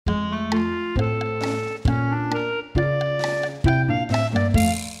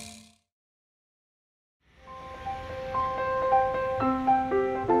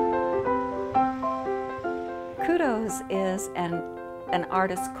is an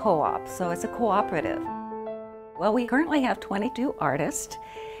artist co-op, so it's a cooperative. Well, we currently have 22 artists,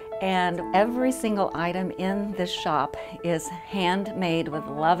 and every single item in this shop is handmade with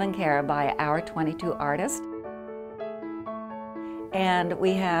love and care by our 22 artists. And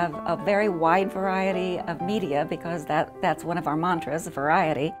we have a very wide variety of media because that's one of our mantras,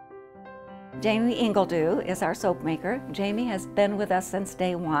 variety. Jami Ingledue is our soap maker. Jami has been with us since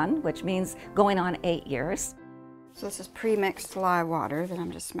day one, which means going on 8 years. So this is pre-mixed lye water that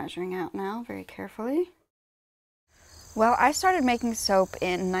I'm just measuring out now very carefully. Well, I started making soap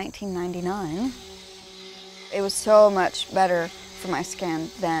in 1999. It was so much better for my skin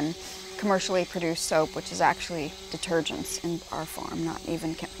than commercially produced soap, which is actually detergents in our farm, not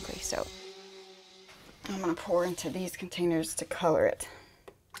even chemically soap. I'm going to pour into these containers to color it.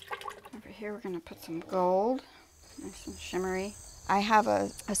 Over here we're going to put some gold, nice and shimmery. I have a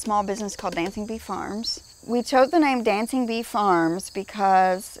small business called Dancing Bee Farms. We chose the name Dancing Bee Farms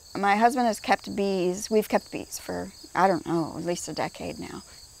because my husband has kept bees. We've kept bees for, I don't know, at least a decade now.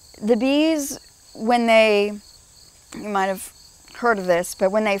 The bees, when they, you might have heard of this,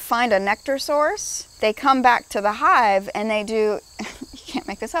 but when they find a nectar source, they come back to the hive and they do, you can't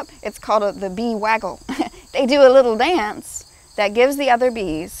make this up, it's called the bee waggle. They do a little dance that gives the other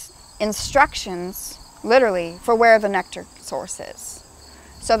bees instructions, literally, for where the nectar source is.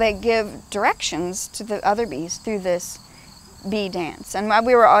 So they give directions to the other bees through this bee dance. And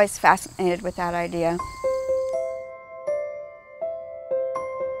we were always fascinated with that idea.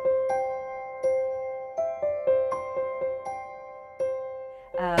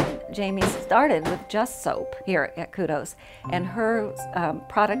 Jami started with just soap here at Kudos, and her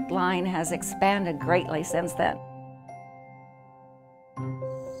product line has expanded greatly since then.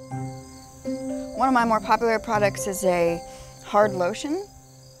 One of my more popular products is a hard lotion.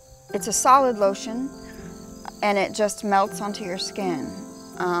 It's a solid lotion, and it just melts onto your skin.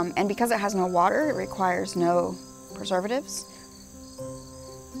 And because it has no water, it requires no preservatives.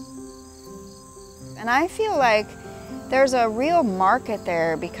 And I feel like there's a real market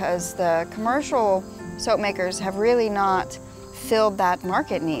there because the commercial soap makers have really not filled that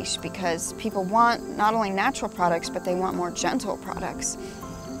market niche because people want not only natural products, but they want more gentle products.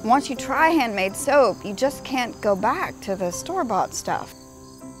 Once you try handmade soap, you just can't go back to the store-bought stuff.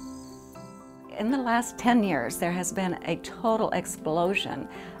 In the last 10 years, there has been a total explosion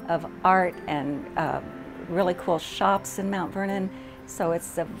of art and really cool shops in Mount Vernon. So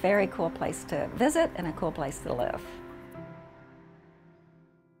it's a very cool place to visit and a cool place to live.